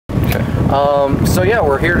So yeah,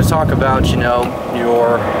 we're here to talk about, you know,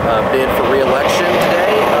 your bid for re-election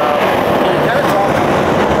today. Can you kind of talk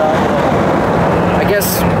about, I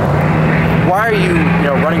guess, why are you,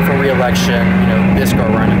 running for re-election, this go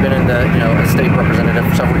around? You've been in the, as state representative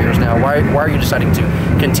for several years now. Why are you deciding to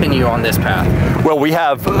continue on this path? Well, we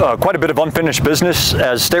have quite a bit of unfinished business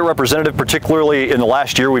as state representative, particularly in the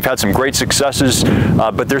last year. We've had some great successes,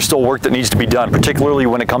 but there's still work that needs to be done, particularly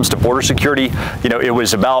when it comes to border security. It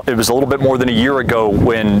was a little bit more than a year ago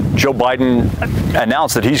when Joe Biden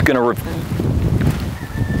announced that he's going to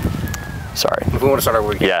Sorry. If we want to start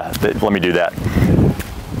over, yeah, let me do that.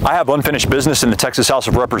 I have unfinished business in the Texas House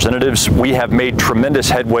of Representatives. We have made tremendous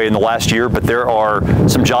headway in the last year, but there are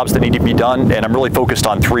some jobs that need to be done, and I'm really focused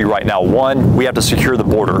on three right now. One, we have to secure the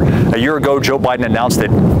border. A year ago, Joe Biden announced that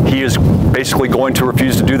he is basically going to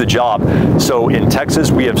refuse to do the job. So in Texas,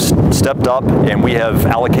 we have stepped up and we have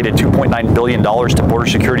allocated $2.9 billion to border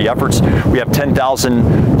security efforts. We have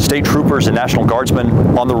 10,000 state troopers and National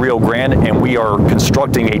Guardsmen on the Rio Grande, and we are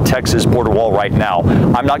constructing a Texas border wall right now.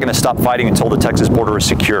 I'm not going to stop fighting until the Texas border is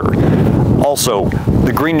secure. Also,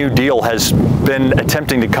 the Green New Deal has been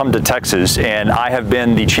attempting to come to Texas, and I have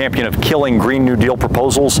been the champion of killing Green New Deal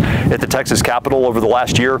proposals at the Texas Capitol over the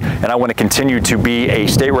last year, and I want to continue to be a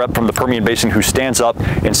state rep from the Permian Basin who stands up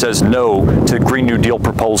and says no to Green New Deal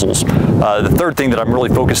proposals. The third thing that I'm really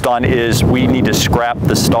focused on is we need to scrap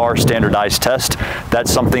the STAR standardized test. That's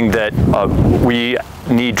something that we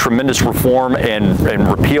need tremendous reform and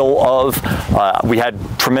repeal of. We had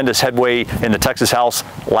tremendous headway in the Texas House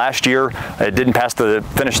last year. It didn't pass the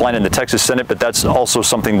finish line in the Texas Senate, but that's also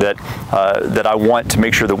something that that I want to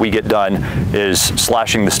make sure that we get done, is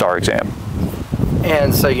slashing the STAR exam.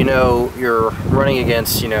 And so, you're running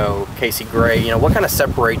against, Casey Gray. What kind of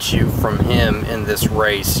separates you from him in this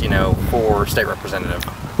race, for state representative?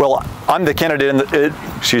 Well, I'm the candidate in the,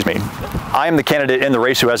 I am the candidate in the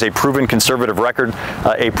race who has a proven conservative record,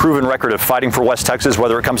 a proven record of fighting for West Texas,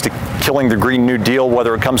 whether it comes to killing the Green New Deal,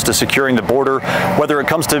 whether it comes to securing the border, whether it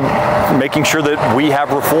comes to making sure that we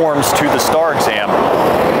have reforms to the STAR exam.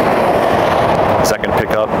 Is that going to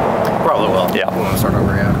pick up? Probably will. Yeah. We'll start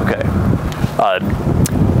over, yeah. Okay.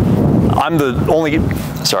 I'm the only,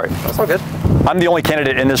 sorry. That's all good. I'm the only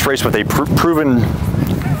candidate in this race with a proven,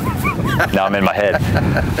 now I'm in my head.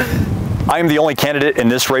 I am the only candidate in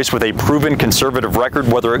this race with a proven conservative record,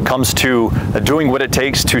 whether it comes to doing what it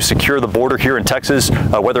takes to secure the border here in Texas,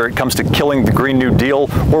 whether it comes to killing the Green New Deal,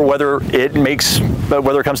 or whether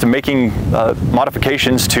it comes to making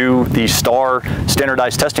modifications to the STAR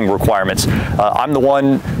standardized testing requirements. I'm the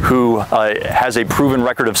one who has a proven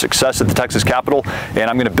record of success at the Texas Capitol, and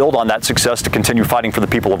I'm going to build on that success to continue fighting for the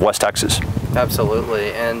people of West Texas.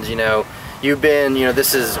 Absolutely. And, you've been,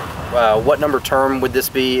 this is, what number term would this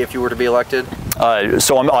be if you were to be elected?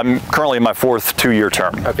 So I'm currently in my fourth two-year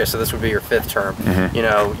term. Okay, so this would be your fifth term.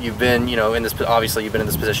 Mm-hmm. You've been, in this, obviously you've been in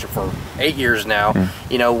this position for 8 years now.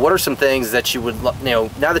 Mm-hmm. What are some things that you would, now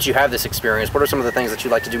that you have this experience, what are some of the things that you'd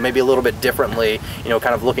like to do maybe a little bit differently,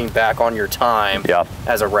 kind of looking back on your time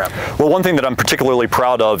as a rep? Well, one thing that I'm particularly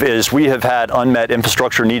proud of is we have had unmet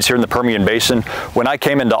infrastructure needs here in the Permian Basin. When I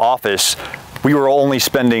came into office, we were only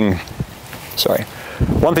spending,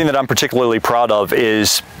 one thing that I'm particularly proud of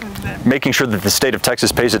is making sure that the state of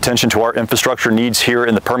Texas pays attention to our infrastructure needs here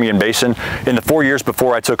in the Permian Basin. In the 4 years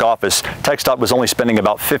before I took office, TxDOT was only spending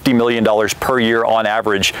about $50 million per year on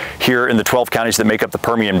average here in the 12 counties that make up the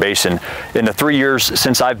Permian Basin. In the 3 years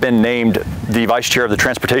since I've been named the Vice Chair of the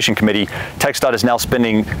Transportation Committee, TxDOT is now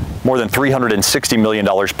spending more than $360 million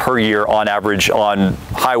per year on average on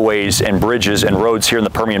highways and bridges and roads here in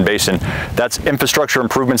the Permian Basin. That's infrastructure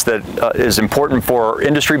improvements that is important for our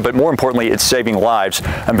industry, but more importantly, it's saving lives.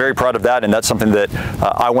 I'm very proud of that, and that's something that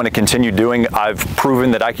I want to continue doing. I've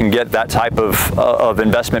proven that I can get that type of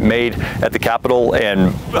investment made at the Capitol,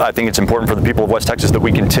 and I think it's important for the people of West Texas that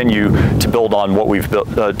we continue to build on what we've built,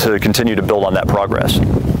 to continue to build on that progress.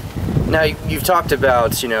 Now, you've talked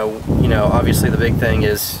about, obviously the big thing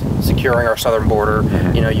is securing our southern border.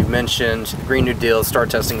 Mm-hmm. You've mentioned the Green New Deal, STAR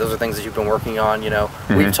testing, those are things that you've been working on.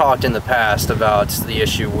 Mm-hmm. We've talked in the past about the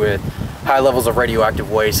issue with high levels of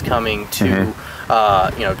radioactive waste coming to,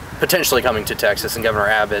 potentially coming to Texas, and Governor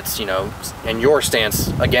Abbott's, and your stance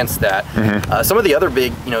against that. Mm-hmm. Some of the other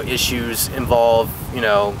big, issues involve,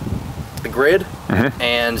 the grid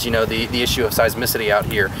and, the issue of seismicity out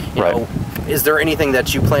here. You know, is there anything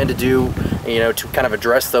that you plan to do, to kind of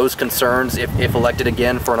address those concerns if elected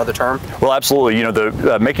again for another term? Well, absolutely.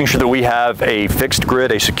 Making sure that we have a fixed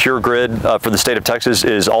grid, a secure grid for the state of Texas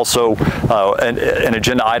is also an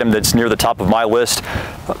agenda item that's near the top of my list.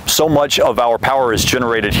 So much of our power is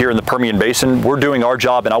generated here in the Permian Basin. We're doing our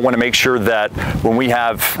job, and I want to make sure that when we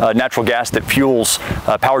have natural gas that fuels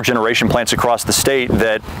power generation plants across the state,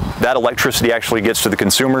 that electricity actually gets to the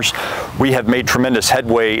consumers. We have made tremendous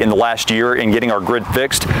headway in the last year in getting our grid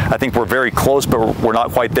fixed. I think we're very close, but we're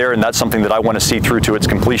not quite there, and that's something that I want to see through to its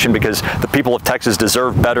completion, because the people of Texas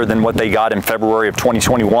deserve better than what they got in February of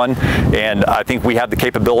 2021, and I think we have the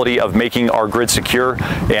capability of making our grid secure,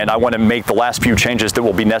 and I want to make the last few changes that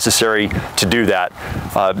will be necessary to do that.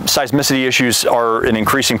 Seismicity issues are an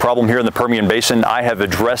increasing problem here in the Permian Basin. I have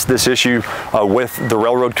addressed this issue with the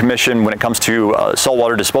Railroad Commission when it comes to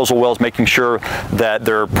saltwater disposal wells, making sure that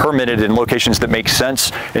they're permitted in locations that make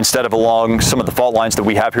sense instead of along some of the fault lines that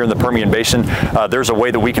we have here in the Permian Basin. There's a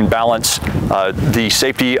way that we can balance the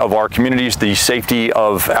safety of our communities, the safety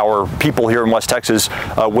of our people here in West Texas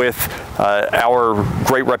with our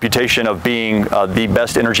great reputation of being the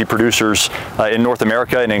best energy producers in North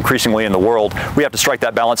America and increasingly in the world. We have to strike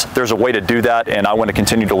that balance. There's a way to do that, and I want to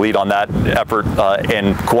continue to lead on that effort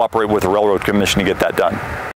and cooperate with the Railroad Commission to get that done.